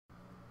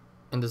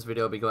In this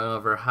video, I'll be going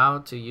over how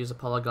to use a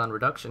polygon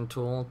reduction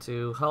tool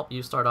to help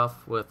you start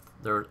off with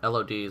their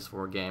LODs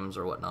for games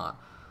or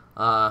whatnot.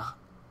 I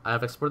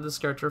have exported this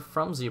character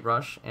from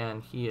ZBrush,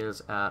 and he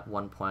is at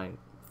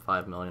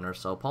 1.5 million or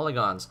so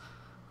polygons.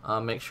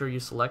 Make sure you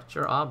select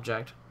your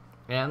object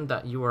and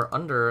that you are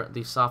under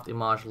the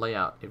Softimage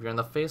layout. If you're in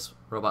the face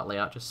robot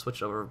layout, just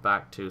switch over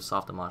back to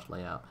Softimage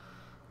layout.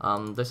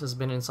 This has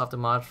been in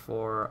Softimage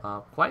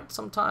for quite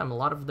some time. A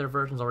lot of their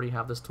versions already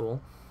have this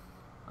tool.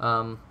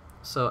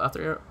 So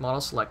after your model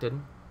selected,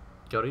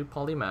 go to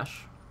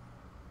Polymesh.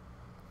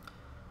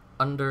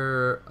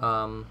 Under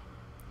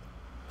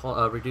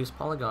reduce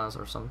polygons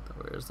or something,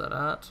 where is that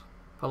at?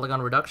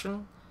 Polygon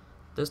reduction,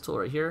 this tool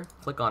right here,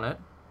 click on it.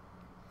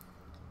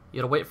 You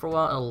gotta wait for a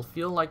while, it'll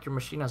feel like your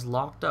machine has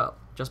locked up.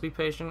 Just be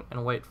patient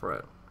and wait for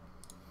it.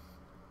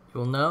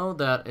 You'll know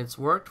that it's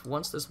worked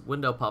once this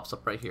window pops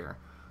up right here.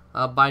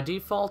 By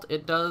default,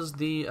 it does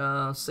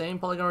the same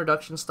polygon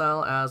reduction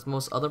style as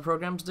most other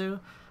programs do.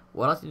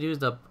 What I like to do is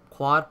the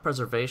quad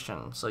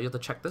preservation, so you have to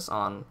check this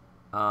on,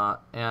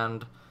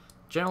 and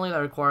generally that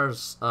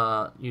requires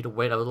you to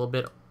wait a little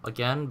bit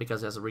again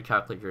because it has to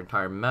recalculate your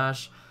entire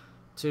mesh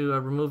to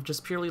remove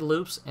just purely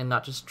loops and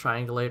not just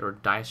triangulate or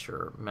dice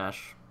your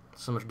mesh,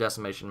 so much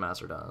Decimation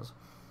Master does.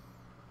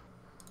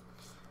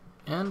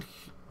 And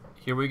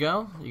here we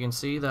go. You can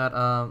see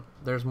that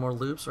there's more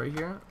loops right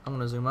here. I'm going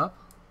to zoom up.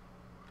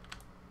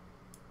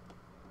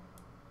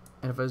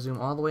 And if I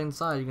zoom all the way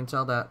inside, you can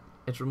tell that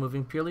it's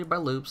removing purely by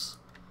loops.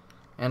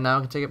 And now I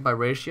can take it by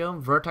ratio,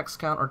 vertex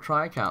count, or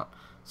try count.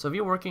 So if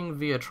you're working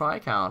via try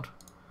count,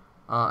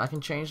 I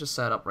can change the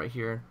setup right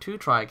here to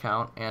try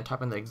count and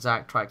type in the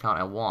exact try count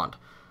I want.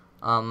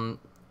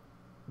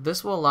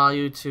 This will allow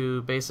you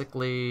to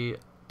basically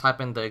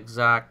type in the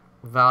exact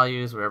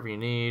values wherever you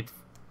need.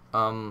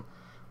 When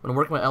I'm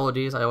working with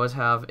LODs, I always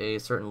have a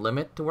certain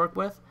limit to work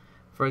with.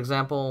 For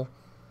example,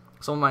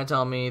 someone might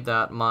tell me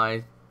that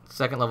my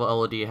second level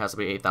LOD has to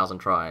be 8,000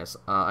 tries.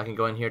 I can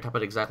go in here, type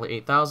it exactly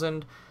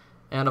 8,000,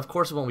 and of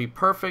course it won't be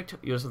perfect.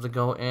 You just have to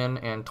go in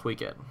and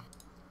tweak it.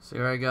 So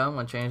here I go. I'm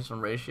going to change from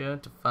ratio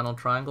to final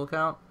triangle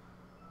count.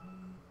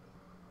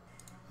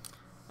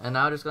 And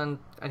now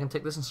I can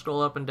take this and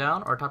scroll up and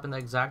down or type in the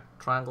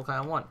exact triangle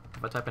count I want.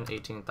 If I type in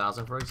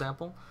 18,000 for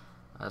example,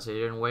 so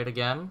you didn't wait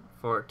again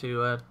for it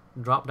to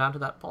drop down to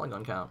that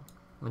polygon count.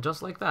 And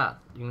just like that,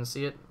 you can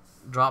see it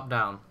drop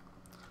down.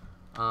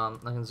 I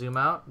can zoom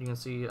out, you can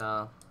see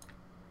the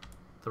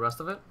rest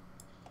of it.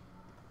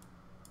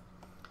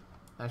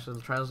 Actually,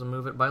 it tries to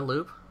move it by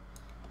loop.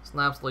 It's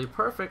not absolutely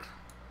perfect.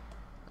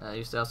 I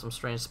used to have some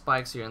strange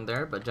spikes here and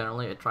there, but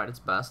generally it tried its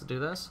best to do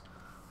this.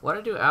 What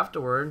I do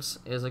afterwards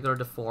is I go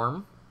to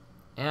Deform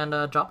and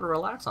drop a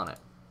Relax on it.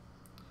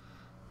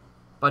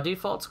 By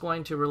default, it's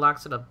going to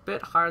relax it a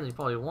bit higher than you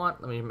probably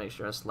want. Let me make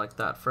sure I select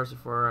that first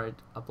before I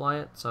apply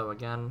it. So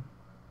again,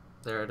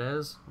 there it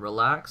is.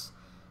 Relax.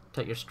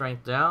 Take your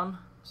strength down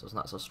so it's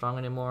not so strong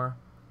anymore.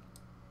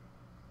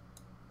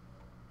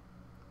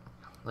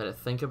 Let it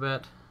think a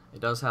bit. It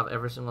does have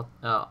every single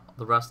the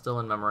rest still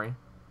in memory.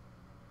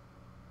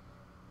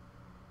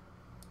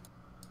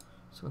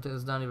 So I'm going to take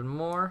this down even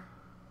more.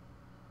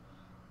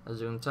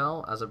 As you can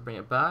tell, as I bring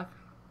it back,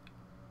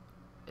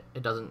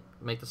 it doesn't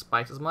make the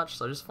spikes as much,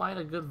 so just find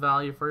a good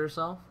value for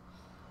yourself.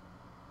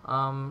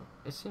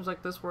 It seems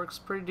like this works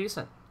pretty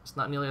decent. It's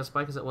not nearly as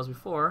spiky as it was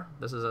before.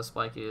 This is as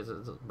spiky as it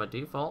is by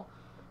default.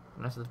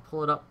 And I have to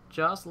pull it up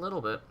just a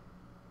little bit.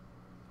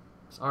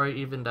 It's already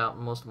evened out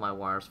most of my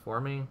wires for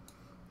me.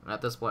 And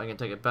at this point I can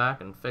take it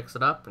back and fix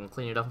it up and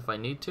clean it up if I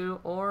need to,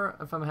 or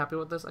if I'm happy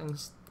with this I can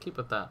keep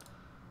with that.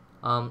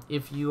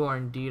 If you are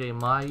indeed a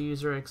My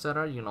user,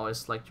 etc., you can always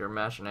select your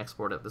mesh and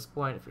export at this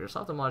point. If you're a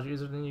Softimage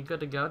user, then you're good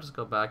to go. Just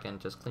go back and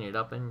just clean it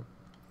up, and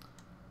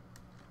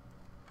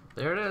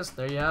there it is.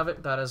 There you have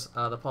it. That is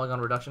the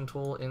polygon reduction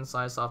tool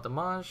inside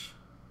Softimage.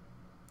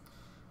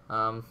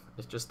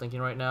 It's just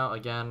thinking right now.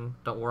 Again,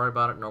 don't worry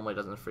about it. Normally it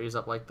doesn't freeze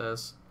up like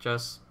this.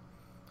 Just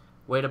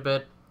wait a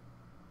bit,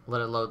 let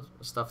it load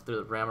stuff through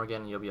the RAM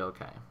again, and you'll be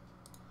okay.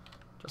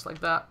 Just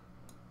like that.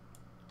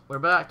 We're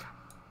back.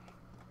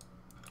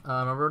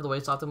 Remember the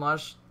way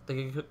Softimage,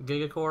 the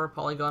gigacore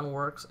polygon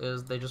works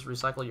is they just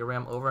recycle your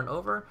RAM over and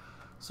over.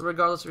 So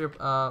regardless of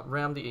your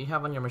RAM that you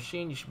have on your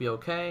machine, you should be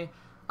okay.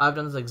 I've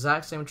done this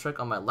exact same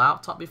trick on my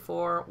laptop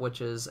before, which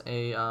is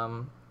a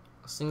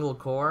single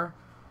core,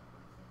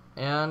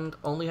 and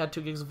only had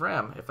 2 gigs of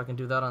RAM. If I can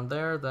do that on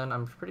there, then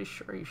I'm pretty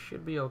sure you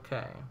should be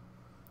okay.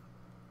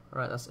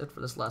 Alright, that's it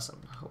for this lesson.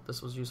 Hope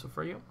this was useful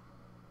for you.